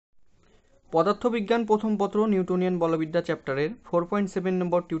পদার্থবিজ্ঞান প্রথম পত্র নিউটনিয়ান বলবিদ্যা চ্যাপ্টারের 4.7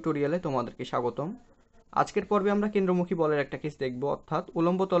 নম্বর টিউটোরিয়ালে তোমাদেরকে স্বাগতম। আজকের পর্বে আমরা কেন্দ্রমুখী বলের একটা কেস দেখব, অর্থাৎ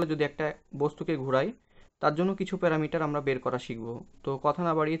উলম্ব তলে যদি একটা বস্তুকে ঘুরাই তার জন্য কিছু প্যারামিটার আমরা বের করা শিখব। তো কথা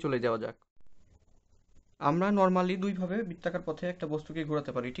না বাড়িয়ে চলে যাওয়া যাক। আমরা নর্মালি দুইভাবে বৃত্তাকার পথে একটা বস্তুকে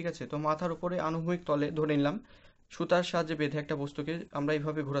ঘোরাতে পারি, ঠিক আছে। তো মাথার উপরে আনুভূমিক তলে ধরে নিলাম সুতার সাহায্যে বেঁধে একটা বস্তুকে আমরা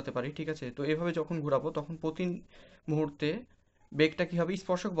এইভাবে ঘোরাতে পারি, ঠিক আছে। তো এইভাবে যখন ঘোরাবো তখন প্রতি মুহূর্তে বেগটা কি হবে,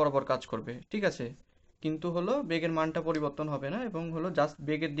 স্পর্শক বরাবর কাজ করবে, ঠিক আছে। কিন্তু হলো বেগের মানটা পরিবর্তন হবে না, এবং হলো জাস্ট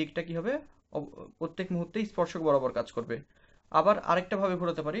বেগের দিকটা কি হবে, প্রত্যেক মুহূর্তে স্পর্শক বরাবর কাজ করবে। আবার আরেকটা ভাবে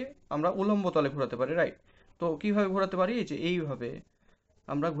ঘোরাতে পারি, আমরা উলম্ব তলে ঘোরাতে পারি, রাইট। তো কিভাবে ঘোরাতে পারি, এই যে এইভাবে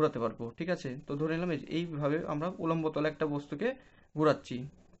আমরা ঘোরাতে পারবো, ঠিক আছে। তো ধরে নিলাম এইভাবে আমরা উলম্ব তলে একটা বস্তুকে ঘোরাচ্ছি।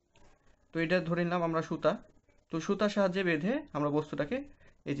 তো এটা ধরে নিলাম আমরা সুতা। তো সুতার সাহায্যে বেঁধে আমরা বস্তুটাকে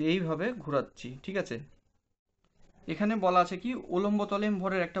এই যে এইভাবে ঘোরাচ্ছি, ঠিক আছে। এখানে বলা আছে কি উলম্ব তলে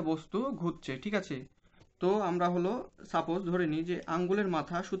ভরের একটা বস্তু ঘুরছে, ঠিক আছে। তো আমরা হলো সাপোজ ধরে নিই যে আঙ্গুলের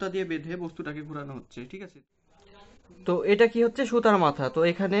মাথা সুতা দিয়ে বেঁধে বস্তুটাকে ঘোরানো হচ্ছে, ঠিক আছে। তো এটা কি হচ্ছে, সুতার মাথা। তো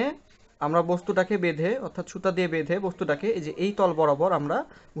এখানে আমরা বস্তুটাকে বেঁধে, অর্থাৎ সুতা দিয়ে বেঁধে বস্তুটাকে এই যে এই তল বরাবর আমরা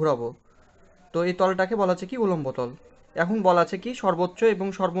ঘোরাবো। তো এই তলটাকে বলা আছে কি উলম্ব তল। এখন বলা আছে কি সর্বোচ্চ এবং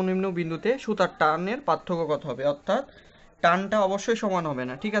সর্বনিম্ন বিন্দুতে সুতার টানের পার্থক্য কত হবে, অর্থাৎ টানটা অবশ্যই সমান হবে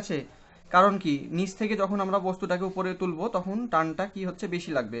না, ঠিক আছে। কারণ কি, নিচ থেকে যখন আমরা বস্তুটাকে উপরে তুলবো তখন টানটা কি হচ্ছে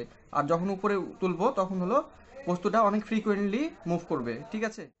বেশি লাগবে, আর যখন উপরে তুলবো তখন হলো বস্তুটা অনেক ফ্রিকোয়েন্টলি মুভ করবে, ঠিক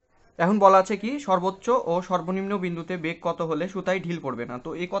আছে। এখন বলা আছে কি সর্বোচ্চ ও সর্বনিম্ন বিন্দুতে বেগ কত হলে সুতায় ঢিল পড়বে না। তো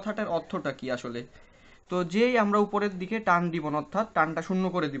এই কথাটার অর্থটা কি আসলে, তো যেই আমরা উপরের দিকে টান দিব না, অর্থাৎ টানটা শূন্য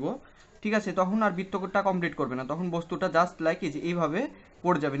করে দিব, ঠিক আছে, তখন আর বৃত্তটা কমপ্লিট করবে না, তখন বস্তুটা জাস্ট লাইক এই যে এইভাবে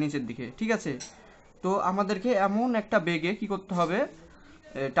পড়ে যাবে নিচের দিকে, ঠিক আছে। তো আমাদেরকে এমন একটা বেগে কি করতে হবে,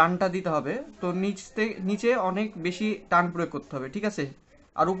 টানটা দিতে হবে। তো নিচে অনেক বেশি টান প্রয়োগ করতে হবে, ঠিক আছে।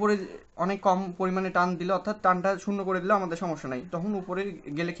 আর উপরে অনেক কম পরিমাণে টান দিলে, অর্থাৎ টানটা শূন্য করে দিলে আমাদের সমস্যা নাই, তখন উপরে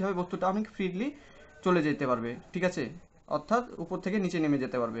গেলে কি হবে, বস্তুটা অনেক ফ্রিলি চলে যেতে পারবে, ঠিক আছে। অর্থাৎ উপর থেকে নিচে নেমে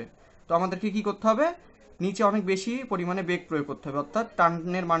যেতে পারবে। তো আমাদেরকে কি করতে হবে, নিচে অনেক বেশি পরিমাণে বেগ প্রয়োগ করতে হবে, অর্থাৎ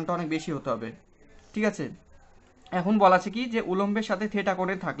টানের মানটা অনেক বেশি হতে হবে, ঠিক আছে। এখন বলা আছে কি যে উলম্বের সাথে থিটা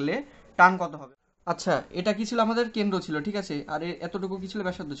কোণে থাকলে টান কত হবে। আচ্ছা, এটা কি ছিল, আমাদের কেন্দ্র ছিল, ঠিক আছে। আর এতটুকু কি ছিল,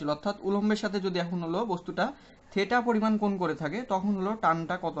 ব্যাসার্ধ ছিল। অর্থাৎ উলম্বের সাথে যদি এখন হলো বস্তুটা থেটা পরিমাণ কোণ করে থাকে তখন হলো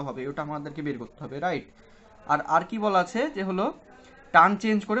টানটা কত হবে, ওটা আমাদেরকে বের করতে হবে, রাইট। আর কি বলা আছে যে হলো টান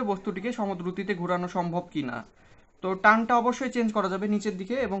চেঞ্জ করে বস্তুটিকে সমদ্রুতিতে ঘোরানো সম্ভব কি না। তো টানটা অবশ্যই চেঞ্জ করা যাবে নিচের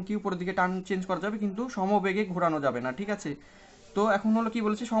দিকে, এবং কি উপরের দিকে টান চেঞ্জ করা যাবে, কিন্তু সমবেগে ঘোরানো যাবে না, ঠিক আছে। তো এখন হলো কি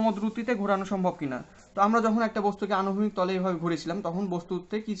বলেছে, সমদ্রুতিতে ঘোরানো সম্ভব কিনা। তো আমরা যখন একটা বস্তুকে আনুভূমিক তলে এভাবে ঘুরেছিলাম তখন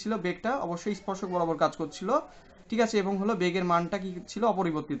বস্তুতে কি ছিল, বেগটা অবশ্যই স্পর্শক বরাবর কাজ করছিল, ঠিক আছে, এবং হলো বেগের মানটা কি ছিল,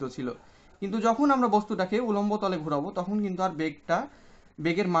 অপরিবর্তিত ছিল। কিন্তু যখন আমরা বস্তুটাকে উলম্ব তলে ঘোরাবো তখন কিন্তু আর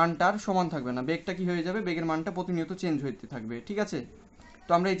বেগের মানটা আর সমান থাকবে না, বেগটা কি হয়ে যাবে, বেগের মানটা প্রতিনিয়ত চেঞ্জ হতে থাকবে, ঠিক আছে।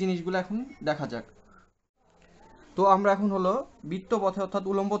 তো আমরা এই জিনিসগুলো এখন দেখা যাক। তো আমরা এখন হলো বৃত্তপথে অর্থাৎ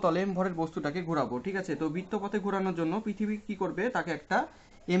উলম্ব তলে এম ভরের বস্তুটাকে ঘোরাবো, ঠিক আছে। তো বৃত্তপথে ঘোরানোর জন্য পৃথিবী কি করবে, তাকে একটা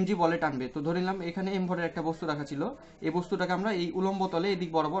এমজি বলে টানবে। তো ধরে নিলাম এখানে এম ভরের একটা বস্তু রাখা ছিল, এই বস্তুটাকে আমরা এই উলম্ব তলে এদিক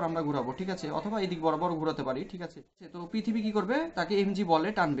বরাবর আমরা ঘোরাবো, ঠিক আছে, অথবা এদিক বরাবর ঘোরাতে পারি, ঠিক আছে। তো পৃথিবী কি করবে, তাকে এমজি বলে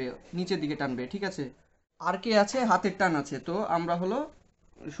টানবে, নিচের দিকে টানবে, ঠিক আছে। আর কে আছে, হাতের টান আছে। তো আমরা হলো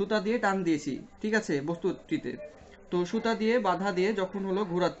সুতা দিয়ে টান দিয়েছি, ঠিক আছে, বস্তুটিতে। তো সুতা দিয়ে বাধা দিয়ে যখন হলো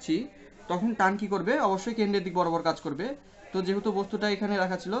ঘোরাচ্ছি তখন টান কি করবে, অবশ্যই কেন্দ্রের দিক বরাবর কাজ করবে। তো যেহেতু বস্তুটা এখানে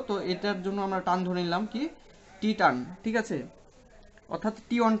রাখা ছিল, তো এটার জন্য আমরা টান ধরে নিলাম কি টি টান, ঠিক আছে। অর্থাৎ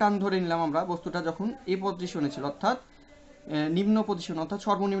টি ওয়ান টান ধরে নিলাম আমরা বস্তুটা যখন এই পজিশনে ছিল, অর্থাৎ নিম্ন পজিশন, অর্থাৎ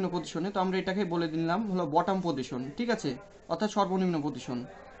সর্বনিম্ন পজিশনে। তো আমরা এটাকে বলে দিলাম হলো বটম পজিশন, ঠিক আছে, অর্থাৎ সর্বনিম্ন পজিশন।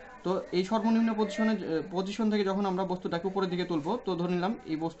 তো এই সর্বনিম্ন পজিশন থেকে যখন আমরা বস্তুটাকে উপরের দিকে তুলবো, তো ধরে নিলাম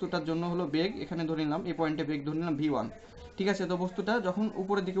এই বস্তুটার জন্য হলো বেগ, এখানে ধরে নিলাম এই পয়েন্টে বেগ ধরে নিলাম ভি ওয়ান, ঠিক আছে। তো বস্তুটা যখন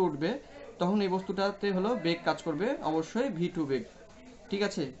উপরের দিকে উঠবে তখন এই বস্তুটাতে হলো বেগ কাজ করবে অবশ্যই ভি টু বেগ, ঠিক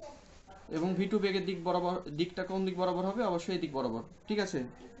আছে। এবং ভি টু বেগের দিকটা কোন দিক বরাবর হবে, অবশ্যই এই দিক বরাবর, ঠিক আছে।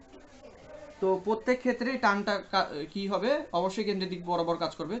 তো প্রত্যেক ক্ষেত্রে টানটা কি হবে, অবশ্যই কেন্দ্রের দিক বরাবর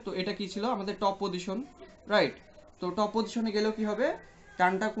কাজ করবে। তো এটা কি ছিল, আমাদের টপ পজিশন, রাইট। তো টপ পজিশনে গেলেও কি হবে,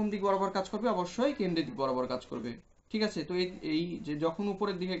 টানটা কোন দিক বরাবর কাজ করবে, অবশ্যই কেন্দ্রের দিক বরাবর কাজ করবে, ঠিক আছে। তো এই যে যখন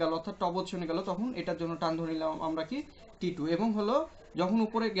উপরের দিকে গেল অর্থাৎ টপ পজিশনে গেল তখন এটার জন্য টান ধরে নিলাম আমরা কি টি টু, এবং হলো যখন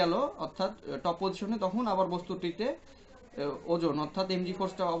উপরে গেল অর্থাৎ টপ পজিশনে তখন আবার বস্তুটিতে ওজন অর্থাৎ এমজি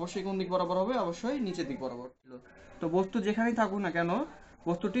ফোর্সটা অবশ্যই কোন দিক বরাবর হবে, অবশ্যই নিচের দিক বরাবর ছিল। তো বস্তু যেখানেই থাকুক না কেন,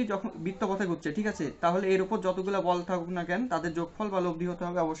 বস্তুটি যখন বৃত্তপথে ঘুরছে, ঠিক আছে, তাহলে এর উপর যতগুলো বল থাকুক না কেন তাদের যোগফল বা লব্ধি হতে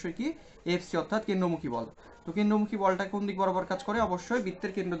হবে অবশ্যই কি এফসি, অর্থাৎ কেন্দ্রমুখী বল। তো কেন্দ্রমুখী বলটা কোন দিক বরাবর কাজ করে, অবশ্যই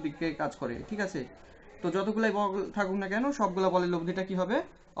বৃত্তের কেন্দ্রের দিকে কাজ করে, ঠিক আছে। তো যতগুলাই বল থাকুক না কেন সবগুলা বলের লব্ধিটা কি হবে,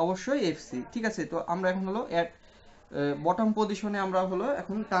 অবশ্যই এফসি। ঠিক আছে, তো আমরা এখন হলো বটম পজিশনে আমরা হলো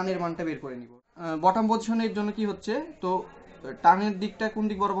এখন টানের মানটা বের করে নিব। বটম পজিশনের জন্য কি হচ্ছে, তো টানের দিকটা কোন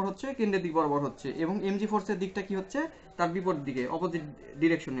দিক বরাবর হচ্ছে, কেন্দ্রের দিক বরাবর হচ্ছে, এবং এমজি ফোর্সের দিকটা কি হচ্ছে, তার বিপরীত দিকে, অপোজিট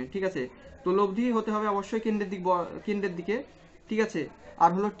ডিরেকশনে। ঠিক আছে, তো লব্ধি হতে হবে অবশ্যই কেন্দ্রের দিকে। ঠিক আছে,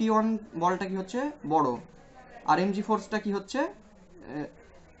 আর হলো T1 বলটা কি হচ্ছে বড়, আর এমজি ফোর্সটা কি হচ্ছে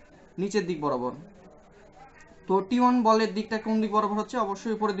নিচের দিক বরাবর। তো T1 বলের দিকটা কোন দিক বরাবর হচ্ছে,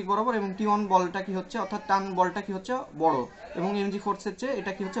 অবশ্যই উপরের দিক বরাবর, এবং T1 বলটা কি হচ্ছে অর্থাৎ টান বলটা কি হচ্ছে বড়, এবং এমজি ফোর্সের চেয়ে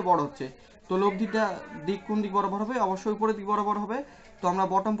এটা কি হচ্ছে বড় হচ্ছে। তো লব্ধিটা দিক কোন দিক বরাবর হবে, অবশ্যই উপরের দিক বরাবর হবে। তো আমরা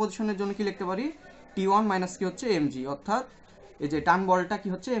বটম পজিশনের জন্য কি লিখতে পারি, T1 মাইনাস কি হচ্ছে এমজি, অর্থাৎ এই যে টান বলটা কি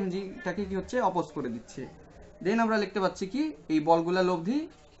হচ্ছে এমজিটাকে কি হচ্ছে অপোজ করে দিচ্ছে। দেন আমরা লিখতে পাচ্ছি কি এই বলগুলা লব্ধি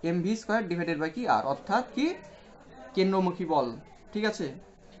এমভি স্কোয়ার ডিভাইডেড বাই কি আর, অর্থাৎ কি কেন্দ্রমুখী বল। ঠিক আছে,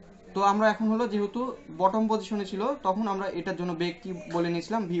 তো আমরা এখন হলো যেহেতু বটম পজিশনে ছিল তখন আমরা এটার জন্য বেগ কি বলে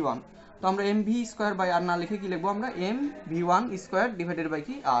নিয়েছিলাম V1। তো আমরা এম ভি স্কোয়ার বাই আর না লিখে কি লিখবো আমরা M V1 square divided by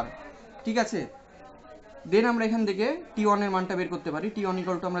কি আর। ঠিক আছে, দেন আমরা এখান থেকে T1 এর মানটা বের করতে পারি। T1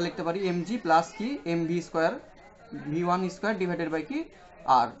 ইকুয়াল টু আমরা লিখতে পারি mg প্লাস কি mv square V1 square divided by কি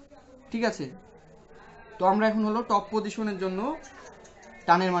আর। ঠিক আছে, তো আমরা এখন হলো টপ পজিশনের জন্য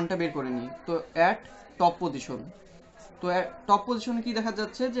টানের মানটা বের করে নিই। তো অ্যাট টপ পজিশন, তো টপ পজিশনে কি দেখা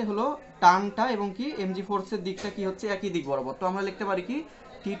যাচ্ছে যে হলো টানটা এবং কি এমজি ফোর্সের দিকটা কি হচ্ছে একই দিক বরাবর। তো আমরা লিখতে পারি কি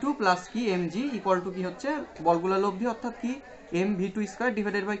T2 প্লাস কি এমজি ইকুয়াল টু কি হচ্ছে বলগুলা লব্ধি, অর্থাৎ কি M V2 square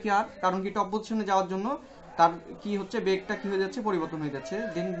divided by কি আর, কারণ কি টপ পজিশনে যাওয়ার জন্য তার কি হচ্ছে বেগটা কি হয়ে যাচ্ছে, পরিবর্তন হয়ে যাচ্ছে।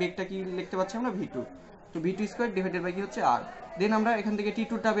 দেন বেগটা কি লিখতে পাচ্ছি আমরা V2, তো V2 স্কোয়ার ডিভাইডেড বাই কি হচ্ছে আর। দেন আমরা এখান থেকে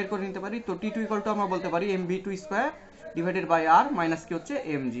T2টা বের করে নিতে পারি। তো T2 ইকুয়াল টু আমরা বলতে পারি M V2 square divided by R minus কি হচ্ছে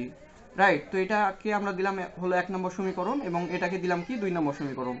এমজি। রাইট, তো এটাকে আমরা দিলাম হলো 1 নম্বর সমীকরণ, এবং এটাকে দিলাম কি 2 নম্বর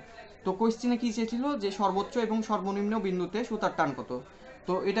সমীকরণ। তো কোশ্চেনে কি চেয়েছিল যে সর্বোচ্চ এবং সর্বনিম্ন বিন্দুতে সুতার টান কত।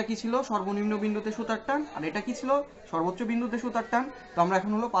 তো এটা কি ছিল সর্বনিম্ন বিন্দুতে সুতার টান, আর এটা কি ছিল সর্বোচ্চ বিন্দুতে সুতার টান। তো আমরা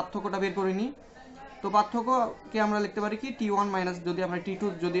এখন হলো পার্থক্যটা বের করে নিই। তো পার্থক্যকে আমরা লিখতে পারি কি T1 মাইনাস যদি আমরা T2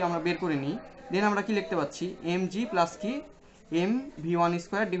 যদি আমরা বের করে নিই, দেন আমরা কি লিখতে পাচ্ছি mg প্লাস কি M V1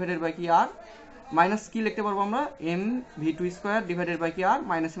 square divided by কি আর মাইনাস কি লিখতে পারবো আমরা M V2 square divided by কি আর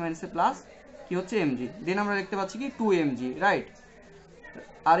মাইনাসে মাইনাসে প্লাস কি হচ্ছে mg। দেন আমরা লিখতে পাচ্ছি কি 2mg। রাইট,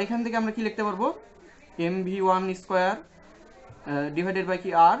 আর এখান থেকে আমরা কি লিখতে পারবো M V1 square divided by কি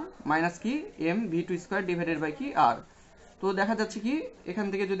আর মাইনাস কি M V2 square divided by কি আর। তো দেখা যাচ্ছে কি এখান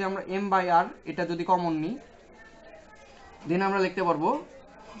থেকে যদি আমরা m বাই আর এটা যদি কমন নিই, দেন আমরা লিখতে পারবো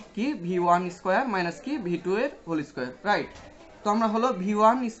কি V1 স্কোয়ার মাইনাস কি V2 এর হোল স্কোয়ার। রাইট, তো আমরা হলো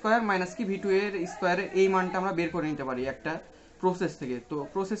V1 স্কোয়ার মাইনাস কি V2 এর স্কোয়ারের এই মানটা আমরা বের করে নিতে পারি একটা প্রসেস থেকে। তো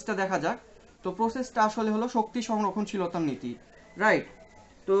প্রসেসটা দেখা যাক। তো প্রসেসটা আসলে হলো শক্তি সংরক্ষণশীলতার নীতি। রাইট,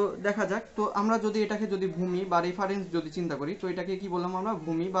 তো দেখা যাক। তো আমরা যদি এটাকে যদি ভূমি বা রেফারেন্স যদি চিন্তা করি, তো এটাকে কি বললাম আমরা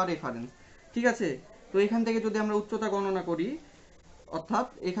ভূমি বা রেফারেন্স। ঠিক আছে, তো এখান থেকে যদি আমরা উচ্চতা গণনা করি, অর্থাৎ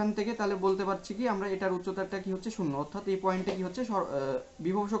এখান থেকে তাহলে বলতে পারছি কি আমরা এটার উচ্চতাটা কি হচ্ছে 0, অর্থাৎ এই পয়েন্টে কি হচ্ছে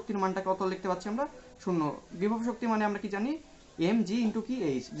বিভব শক্তির মানটা কত লিখতে পাচ্ছি আমরা 0। বিভব শক্তি মানে আমরা কি জানি mg ইন্টু কি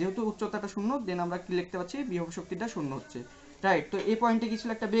h, যেহেতু উচ্চতাটা 0 দেন আমরা কি লিখতে পাচ্ছি বিভব শক্তিটা 0 হচ্ছে। রাইট, তো এই পয়েন্টে কি ছিল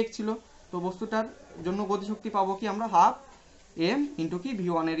একটা বেগ ছিল, তো বস্তুটার জন্য গতিশক্তি পাবো কি আমরা হাফ m ইন্টু কি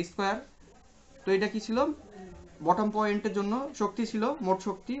V1 এর স্কোয়ার। তো এটা কি ছিল বটম পয়েন্টের জন্য শক্তি ছিল মোট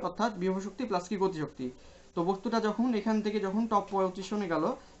শক্তি, অর্থাৎ বিভব শক্তি প্লাস কি গতিশক্তি। তো বস্তুটা যখন এখান থেকে যখন টপ পজিশনে গেল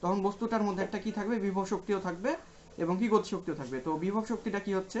তখন বস্তুটার মধ্যে একটা কি থাকবে বিভব শক্তিও থাকবে এবং কি গতিশক্তিও থাকবে। তো বিভব শক্তিটা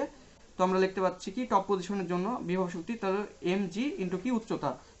কি হচ্ছে, তো আমরা লিখতে পাচ্ছি কি টপ পজিশনের জন্য বিভব শক্তি তাহলে mg ইন্টু কি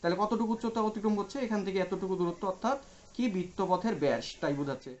উচ্চতা, তাহলে কতটুকু উচ্চতা অতিক্রম করছে এখান থেকে এতটুকু দূরত্ব, অর্থাৎ কি বৃত্তপথের ব্যাস তাই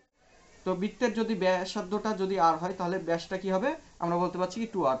বোঝাচ্ছে। তো বৃত্তের যদি ব্যাসার্ধটা যদি আর হয় তাহলে ব্যাসটা কি হবে আমরা বলতে পারছি কি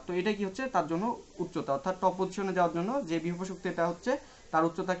 2r। তো এটা কি হচ্ছে তার জন্য উচ্চতা, অর্থাৎ টপ পজিশনে যাওয়ার জন্য যে বিভব শক্তিটা হচ্ছে তার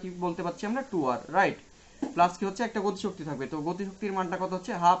উচ্চতা কি বলতে পারছি আমরা 2r। রাইট, প্লাস কি হচ্ছে একটা গতিশক্তি থাকবে, তো গতিশক্তির মানটা কত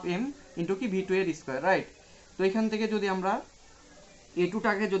হচ্ছে হাফ m ইন্টু কি V2 এর স্কোয়ার। রাইট, তো এখান থেকে যদি আমরা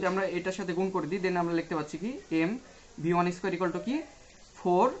a2টাকে যদি আমরা এটার সাথে গুণ করে দিই, দেন আমরা লিখতে পাচ্ছি কি m V1 square equal to কি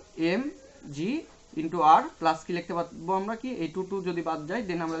 4mg ইন্টু আর প্লাস কি লিখতে পারবো আমরা কি এই 2 যদি বাদ যায়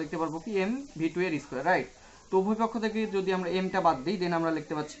দেন আমরা লিখতে পারবো কি m V2 এর স্কোয়ার। রাইট, তো উভয় পক্ষ থেকে যদি আমরা mটা বাদ দিই দেন আমরা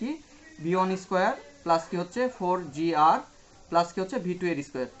লিখতে পাচ্ছি কি V1 স্কোয়ার প্লাস কি হচ্ছে 4gr প্লাস কি হচ্ছে V2 এর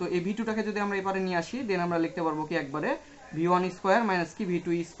স্কোয়ার। তো এই V2টাকে যদি আমরা এবারে নিয়ে আসি দেন আমরা লিখতে পারবো কি একবারে V1 স্কোয়ার মাইনাস কি V2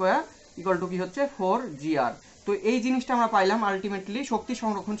 স্কোয়ার ইকুয়াল টু কি হচ্ছে 4gr। তো এই জিনিসটা আমরা পাইলাম আলটিমেটলি শক্তি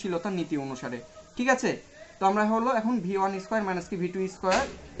সংরক্ষণশীলতার নীতি অনুসারে। ঠিক আছে, তো আমরা হলো এখন V1 স্কোয়ার মাইনাস কি V2 স্কোয়ার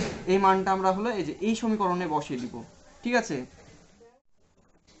এই মানটা আমরা হলো এই যে এই সমীকরণে বসিয়ে দিব। ঠিক আছে,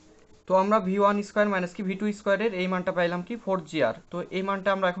 তো আমরা V1 স্কোয়ার মাইনাস কি V2 স্কোয়ারের এই মানটা পাইলাম কি 4gr। তো এই মানটা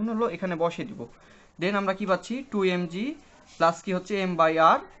আমরা এখন হলো এখানে বসিয়ে দিব। দেন আমরা কি পাচ্ছি 2mg প্লাস কি হচ্ছে m বাই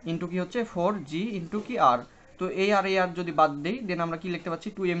আর ইন্টু কি হচ্ছে 4g ইন্টু কি আর। তো এই আর যদি বাদ দেই দেন আমরা কি লিখতে পাচ্ছি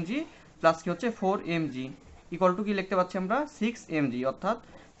 2mg প্লাস কি হচ্ছে 4mg ইকুয়াল টু কি লিখতে পাচ্ছি আমরা 6mg, অর্থাৎ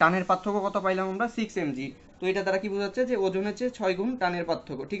টানের পার্থক্য কত পাইলাম আমরা 6mg। তো এটা দ্বারা কি বোঝাচ্ছে যে ওজনের চেয়ে 6 গুণ টানের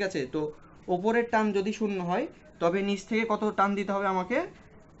পার্থক্য, ঠিক আছে। তো ওপরের টান যদি শূন্য হয় তবে নিচ থেকে কত টান দিতে হবে আমাকে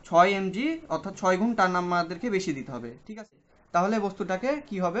 6mg, অর্থাৎ 6 গুণ টান আমাদেরকে বেশি দিতে হবে, ঠিক আছে। তাহলে বস্তুটাকে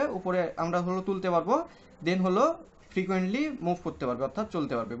কি হবে উপরে আমরা হলো তুলতে পারবো, দেন হলো ফ্রিকোয়েন্টলি মুভ করতে পারবে, অর্থাৎ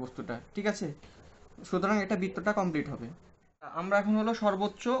চলতে পারবে বস্তুটা, ঠিক আছে। সুতরাং এটা বৃত্তটা কমপ্লিট হবে। আমরা এখন হলো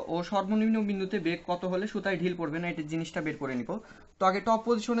সর্বোচ্চ ও সর্বনিম্ন বিন্দুতে বেগ কত হলে সুতায় ঢিল পড়বে না এটা জিনিসটা বের করে নিব। তো আগে টপ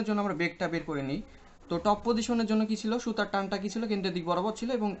পজিশনের জন্য আমরা বেগটা বের করে নিই। তো টপ পজিশনের জন্য কি ছিল, সুতার টানটা কি ছিল, কেন্দ্রের দিক বরাবর ছিল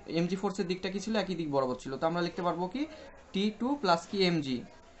এবং এমজি ফোর্সের দিকটা কি ছিল, একই দিক বরাবর ছিল। তো আমরা লিখতে পারবো কি T2 প্লাস কি mg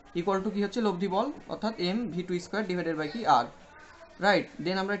ইকুয়াল টু কি হচ্ছে লব্ধি বল, অর্থাৎ mv2 স্কোয়ার ডিভাইডেড বাই কি আর, রাইট।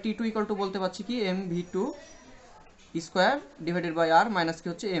 দেন আমরা T2 ইকুয়াল টু বলতে পারছি কি mv2 square divided by R minus কি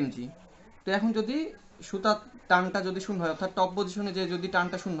হচ্ছে mg। তো এখন যদি সুতার টানটা যদি শূন্য হয়, অর্থাৎ টপ পজিশনে যে যদি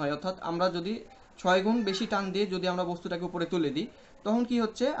টানটা শূন্য হয়, অর্থাৎ আমরা যদি 6 গুণ বেশি টান দিয়ে যদি আমরা বস্তুটাকে উপরে তুলে দিই তখন কি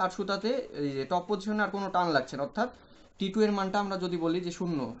হচ্ছে আর সুতাতে এই যে টপ পজিশনে আর কোনো টান লাগছে না, অর্থাৎ T2 এর মানটা আমরা যদি বলি যে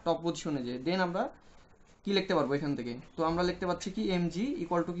শূন্য টপ পজিশনে যে, দেন আমরা কি লিখতে পারবো এখান থেকে। তো আমরা লিখতে পাচ্ছি কি mg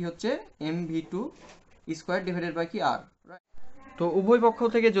ইকুয়াল টু কি হচ্ছে mv2 স্কোয়ার ডিভাইডেড বাই কি আর। তো উভয় পক্ষ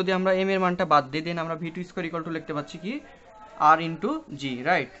থেকে যদি আমরা m এর মানটা বাদ দিই দেন আমরা v2 স্কোয়ার ইকুয়াল টু লিখতে পাচ্ছি কি r ইন্টু জি,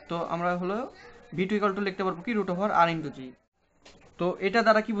 রাইট। তো আমরা হলো v2 ইকুয়াল টু লিখতে পারবো কি রুট ওভার r ইন্টু জি। তো এটা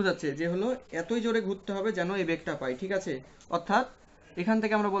দ্বারা কি বোঝাচ্ছে যে হলো এতই জোরে ঘুরতে হবে যেন এই বেগটা পাই, ঠিক আছে। অর্থাৎ এখান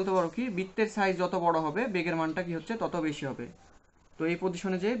থেকে আমরা বলতে পারবো কি বৃত্তের সাইজ যত বড় হবে বেগের মানটা কি হচ্ছে তত বেশি হবে। তো এই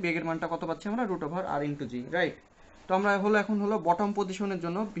পজিশনে যে বেগের মানটা কত পাচ্ছি আমরা রুট ওভার r ইন্টু জি, রাইট। তো আমরা হলো এখন হলো বটম পজিশনের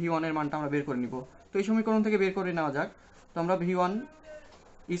জন্য v1 এর মানটা আমরা বের করে নিব। তো এই সমীকরণ থেকে বের করে নেওয়া যাক। তো আমরা v1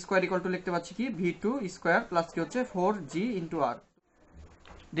 স্কোয়ার ইকুয়াল টু লিখতে পাচ্ছি কি v2 স্কোয়ার প্লাস কি হচ্ছে 4g ইন্টু আর।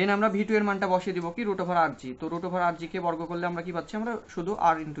 দেন আমরা v2 এর মানটা বসিয়ে দিব কি রুট ওভার rg। তো রুট ওভার rg কে বর্গ করলে আমরা কি পাচ্ছি আমরা শুধু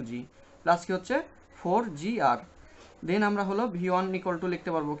r ইন্টু জি প্লাস কি হচ্ছে 4gr। দেন আমরা হলো v1 ইকুয়াল টু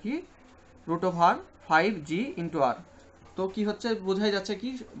লিখতে পারবো কি রুট ওভার 5g ইন্টু আর। তো কি হচ্ছে বোঝাই যাচ্ছে কি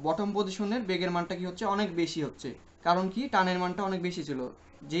বটম পজিশনের বেগের মানটা কি হচ্ছে অনেক বেশি হচ্ছে, কারণ কি টানের মানটা অনেক বেশি ছিল,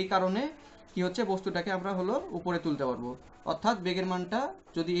 যেই কারণে কি হচ্ছে বস্তুটাকে আমরা হলো উপরে তুলতে পারবো। অর্থাৎ বেগের মানটা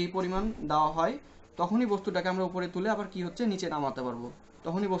যদি এই পরিমাণ দেওয়া হয় তখনই বস্তুটাকে আমরা উপরে তুলে আবার কি হচ্ছে নিচে নামাতে পারবো,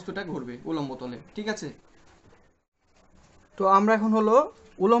 তখনই বস্তুটা ঘুরবে উলম্ব তলে, ঠিক আছে। তো আমরা এখন হলো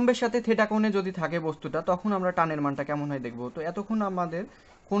উলম্বের সাথে থিটা কোণে যদি থাকে বস্তুটা তখন আমরা টানের মানটা কেমন হয় দেখবো। তো এতক্ষণ আমাদের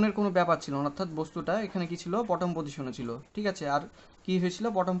কোণের কোনো ব্যাপার ছিল না, অর্থাৎ বস্তুটা এখানে কি ছিল বটম পজিশনে ছিল, ঠিক আছে। আর কি হয়েছিল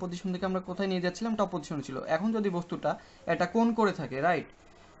বটম পজিশন থেকে আমরা কোথায় নিয়ে যাচ্ছিলাম টপ পজিশনে ছিল। এখন যদি বস্তুটা একটা কোণ করে থাকে, রাইট।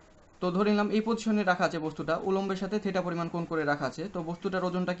 তো ধরে নিলাম এই পজিশনে রাখা আছে বস্তুটা, উলম্বের সাথে থিটা পরিমাণ কোণ করে রাখা আছে। তো বস্তুটার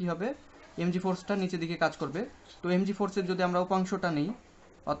ওজনটা কি হবে, এমজি ফোর্সটা নিচের দিকে কাজ করবে। তো এমজি ফোর্সের যদি আমরা উপাংশটা নিই,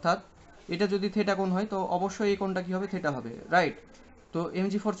 অর্থাৎ এটা যদি থিটা কোণ হয় তো অবশ্যই এই কোণটা কি হবে থিটা হবে, রাইট। তো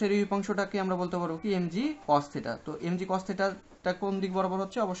এমজি ফোর্সের এই উপাংশটাকে আমরা বলতে পারবো কি এমজি কস থিটা। তো এমজি কস থিটাটা কোন দিক বরাবর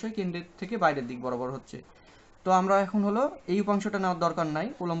হচ্ছে, অবশ্যই কেন্দ্রের থেকে বাইরের দিক বরাবর হচ্ছে। তো আমরা এখন হলো এই উপাংশটা নেওয়ার দরকার নাই,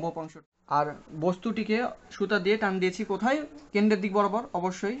 উলম্ব উপাংশ। আর বস্তুটিকে সুতা দিয়ে টান দিয়েছি কোথায়, কেন্দ্রের দিক বরাবর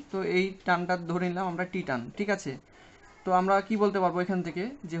অবশ্যই। তো এই টানটা ধরে নিলাম আমরা টি টান, ঠিক আছে। তো আমরা কি বলতে পারবো এখান থেকে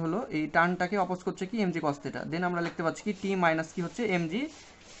যে হলো এই টানটাকে অপোজ করছে কি এমজি কস থিটা। দেন আমরা লিখতে পাচ্ছি কি টি মাইনাস কি হচ্ছে MG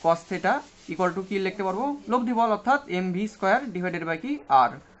cos theta equal to কি লিখতে পারবো লব্ধি বল, অর্থাৎ M V square divided by কি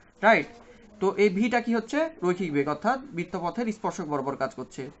আর, রাইট। তো এই ভিটা কি হচ্ছে রৈখিক বেগ, অর্থাৎ বৃত্তপথের স্পর্শক বরাবর কাজ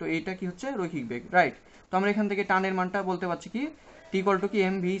করছে। তো এইটা কি হচ্ছে রৈখিক বেগ, রাইট। তো আমরা এখান থেকে টানের মানটা বলতে পারছি কি টি ইকুয়াল টু কি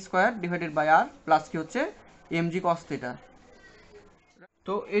M V square divided by R plus কি হচ্ছে এম জি কস থিটা।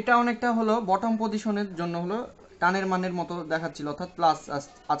 তো এটা অনেকটা হলো বটম পজিশনের জন্য হলো টানের মানের মতো দেখাচ্ছিল, অর্থাৎ প্লাস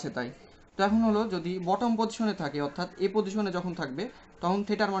আছে তাই। তো এখন হলো যদি বটম পজিশনে থাকে, অর্থাৎ এ পজিশনে যখন থাকবে তখন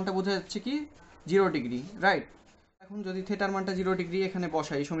থিটার মানটা বোঝা যাচ্ছে কি 0 ডিগ্রি, রাইট। এখন যদি থিটার মানটা 0 ডিগ্রি এখানে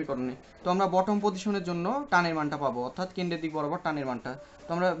বসাই এই সমীকরণে, তো আমরা বটম পজিশনের জন্য টানের মানটা পাবো, অর্থাৎ কেন্দ্রের দিক বরাবর টানের মানটা। তো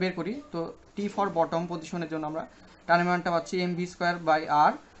আমরা বের করি, তো টি ফর বটম পজিশনের জন্য আমরা টানের মানটা পাচ্ছি M V square by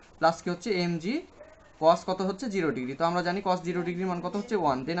R plus কি হচ্ছে এম জি কস কত হচ্ছে 0 ডিগ্রি। তো আমরা জানি কস 0 ডিগ্রির মান কত হচ্ছে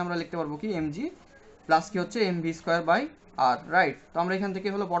 1। দেন আমরা লিখতে পারবো কি এম জি প্লাস কি হচ্ছে M V square by R, right. তো আমরা এখান থেকে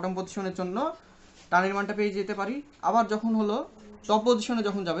হলো বটম পজিশনের জন্য টানের মানটা পেয়ে যেতে পারি। আবার যখন হলো টপ পজিশনে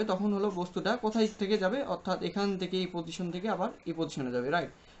যখন যাবে তখন হলো বস্তুটা কোথায় থেকে যাবে, অর্থাৎ এখান থেকে এই পজিশন থেকে আবার এই পজিশনে যাবে,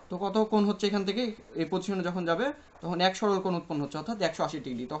 রাইট। তো কত কোণ হচ্ছে এখান থেকে এই পজিশনে যখন যাবে তখন এক সরল কোণ উৎপন্ন হচ্ছে, অর্থাৎ 180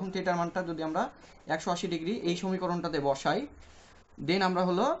 ডিগ্রি। তখন থিটার মানটা যদি আমরা 180 ডিগ্রি এই সমীকরণটাতে বসাই দেন আমরা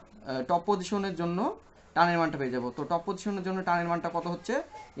হলো টপ পজিশনের জন্য টানের মানটা পেয়ে যাব। তো টপ পজিশনের জন্য টানের মানটা কত হচ্ছে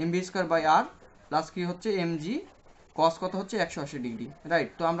M V square by R plus কি হচ্ছে এম জি কস কত হচ্ছে 180 ডিগ্রি, রাইট।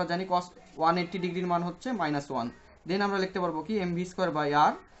 তো আমরা জানি কস 180 ডিগ্রির মান হচ্ছে -1। দেন আমরা লিখতে পারবো কি mv square by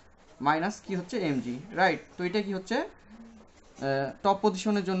R minus কি হচ্ছে mg, রাইট। তো এটা কি হচ্ছে টপ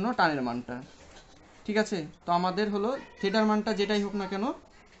পজিশনের জন্য টানের মানটা, ঠিক আছে। তো আমাদের হলো থিটার মানটা যেটাই হোক না কেন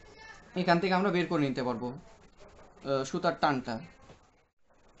এখান থেকে আমরা বের করে নিতে পারবো সুতার টানটা।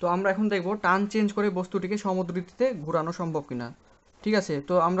 তো আমরা এখন দেখব টান চেঞ্জ করে বস্তুটিকে সমদ্রুতিতে ঘোরানো সম্ভব কিনা, ঠিক আছে।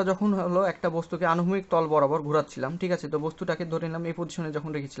 তো আমরা যখন হলো একটা বস্তুকে আনুভূমিক তল বরাবর ঘোরাচ্ছিলাম, ঠিক আছে, তো বস্তুটাকে ধরে নিলাম এই পজিশনে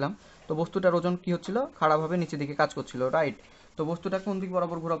যখন রেখেছিলাম, তো বস্তুটার ওজন কি হচ্ছিল, খাড়াভাবে নিচের দিকে কাজ করছিল, রাইট। তো বস্তুটা কোন দিক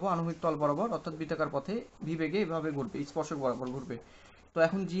বরাবর ঘোরাবো, আনুভূমিক তল বরাবর, অর্থাৎ বৃত্তাকার পথে ভি বেগে এভাবে ঘুরবে, স্পর্শক বরাবর ঘুরবে। তো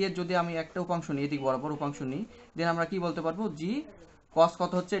এখন জি এর যদি আমি একটা উপাংশ নিই, এদিক বরাবর উপাংশ নিই, দেন আমরা কি বলতে পারবো, জি কস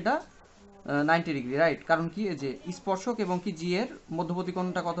কত হচ্ছে এটা 90 ডিগ্রি, রাইট। কারণ কি যে স্পর্শক এবং কি জি এর মধ্যবর্তী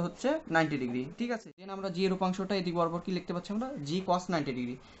কোণটা কত হচ্ছে 90 ডিগ্রি, ঠিক আছে। দেন আমরা জি এর উপাংশটা এদিক বরাবর কি লিখতে পাচ্ছি আমরা, জি কস 90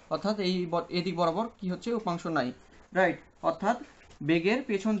 ডিগ্রি, অর্থাৎ এদিক বরাবর কি হচ্ছে উপাংশ নাই, রাইট। অর্থাৎ বেগের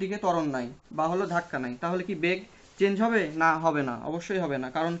পেছন দিকে ত্বরণ নাই বা হলো ধাক্কা নাই। তাহলে কি বেগ চেঞ্জ হবে না, হবে না, অবশ্যই হবে না।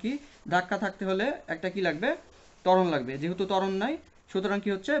 কারণ কি ধাক্কা থাকতে হলে একটা কি লাগবে, ত্বরণ লাগবে। যেহেতু ত্বরণ নাই সুতরাং কি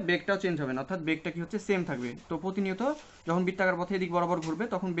হচ্ছে বেগটাও চেঞ্জ হবে না, অর্থাৎ বেগটা কি হচ্ছে সেম থাকবে। তো প্রতিনিয়ত যখন বৃত্তাকার পথে এদিক বরাবর ঘুরবে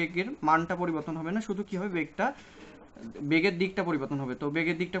তখন বেগের মানটা পরিবর্তন হবে না, শুধু কি হবে বেগের দিকটা পরিবর্তন হবে। তো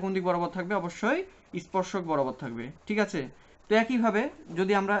বেগের দিকটা কোন দিক বরাবর থাকবে, অবশ্যই স্পর্শক বরাবর থাকবে, ঠিক আছে। তো একইভাবে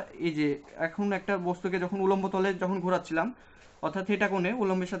যদি আমরা এই যে এখন একটা বস্তুকে যখন উলম্ব তলে যখন ঘোরাচ্ছিলাম, অর্থাৎ থিটা কোণে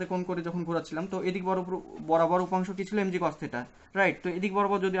উলম্বের সাথে কোণ করে যখন ঘোরাচ্ছিলাম, তো এদিক বরাবর উপাংশ কি ছিল, এমজি কস থিটা, রাইট। তো এদিক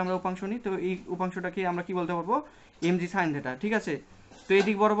বরাবর যদি আমরা উপাংশ নিই, তো এই উপাংশটাকে আমরা কি বলতে পারবো, এমজি সাইন থিটা, ঠিক আছে। তো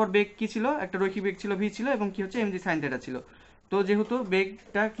এদিক বরাবর বেগ কি ছিল, একটা রৈখিক বেগ ছিল ভি ছিল, এবং কি হচ্ছে এমজি সাইন থিটা ছিল। তো যেহেতু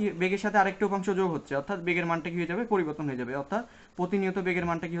বেগটা কি বেগের সাথে আরেকটা উপাংশ যোগ হচ্ছে, অর্থাৎ বেগের মানটা কি হয়ে যাবে, পরিবর্তন হয়ে যাবে, অর্থাৎ প্রতিনিয়ত বেগের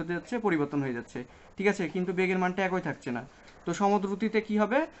মানটা কি হতে যাচ্ছে, পরিবর্তন হয়ে যাচ্ছে, ঠিক আছে। কিন্তু বেগের মানটা একই থাকছে না। তো সমদ্রুতিতে কি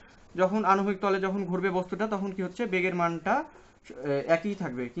হবে, যখন আণবিক তলে যখন ঘুরবে বস্তুটা তখন কি হচ্ছে বেগের মানটা একই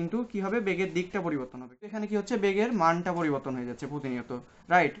থাকবে, কিন্তু কি হবে বেগের দিকটা পরিবর্তন হবে। এখানে কি হচ্ছে বেগের মানটা পরিবর্তন হয়ে যাচ্ছে প্রতিনিয়ত,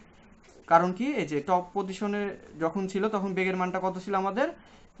 রাইট। কারণ কি এই যে টপ পজিশনে যখন ছিল তখন বেগের মানটা কত ছিল আমাদের,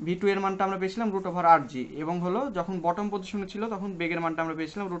 ভি2 এর মানটা আমরা পেয়েছিলাম √r(g), এবং হলো যখন বটম পজিশনে ছিল তখন বেগের মানটা আমরা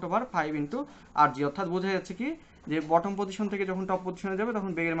পেয়েছিলাম √5 * r(g)। অর্থাৎ বোঝা যাচ্ছে কি যে বটম পজিশন থেকে যখন টপ পজিশনে যাবে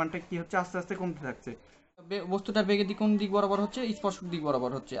তখন বেগের মানটা কি হচ্ছে আস্তে আস্তে কমতে থাকছে। বস্তুটার বেগের দিক কোন দিক বরাবর হচ্ছে, স্পর্শক দিক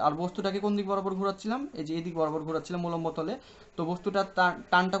বরাবর হচ্ছে। আর বস্তুটাকে কোন দিক বরাবর ঘোরাচ্ছিলাম, এই যে এই দিক বরাবর ঘোরাচ্ছিলাম উলম্ব তলে। তো বস্তুটার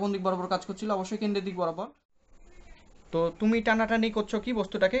টানটা কোন দিক বরাবর কাজ করছিল, অবশ্যই কেন্দ্রের দিক বরাবর। তো তুমি টানাটানি করছো কি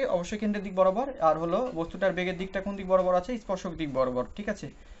বস্তুটাকে, অবশ্যই কেন্দ্রের দিক বরাবর। আর হলো বস্তুটার বেগের দিকটা কোন দিক বরাবর আছে, স্পর্শক দিক বরাবর, ঠিক আছে।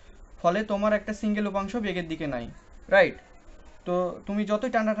 ফলে তোমার একটা সিঙ্গেল উপাংশ বেগের দিকে নাই, রাইট। তো তুমি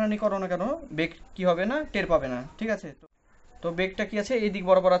যতই টানাটানি করো না কেন বেগ কি হবে না, টের পাবে না, ঠিক আছে। তো বেগটা কি আছে, এই দিক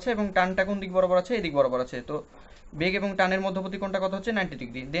বরাবর আছে, এবং টানটা কোন দিক বরাবর আছে, এই দিক বরাবর আছে। তো বেগ এবং টানের মধ্যবর্তী কোণটা কত হচ্ছে 90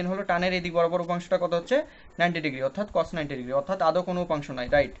 ডিগ্রি। দেন হলো টানের এই দিক বরাবর উপাংশটা কত হচ্ছে 90 ডিগ্রি, অর্থাৎ cos 90 ডিগ্রি, অর্থাৎ আদৌ কোনো উপাংশ নাই,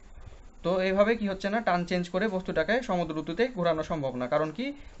 রাইট। তো এইভাবে কি হচ্ছে না, টান চেঞ্জ করে বস্তুটাকে সমদ্রুতিতে ঘোরানো সম্ভব না, কারণ কি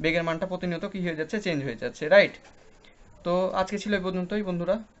বেগের মানটা প্রতিনিয়ত কি হয়ে যাচ্ছে, চেঞ্জ হয়ে যাচ্ছে, রাইট। তো আজকে ছিল এই পর্যন্তই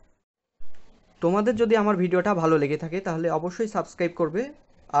বন্ধুরা। তোমাদের যদি আমার ভিডিওটা ভালো লেগে থাকে তাহলে অবশ্যই সাবস্ক্রাইব করবে,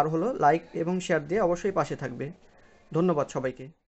 আর হলো লাইক এবং শেয়ার দিয়ে অবশ্যই পাশে থাকবে। ধন্যবাদ সবাইকে।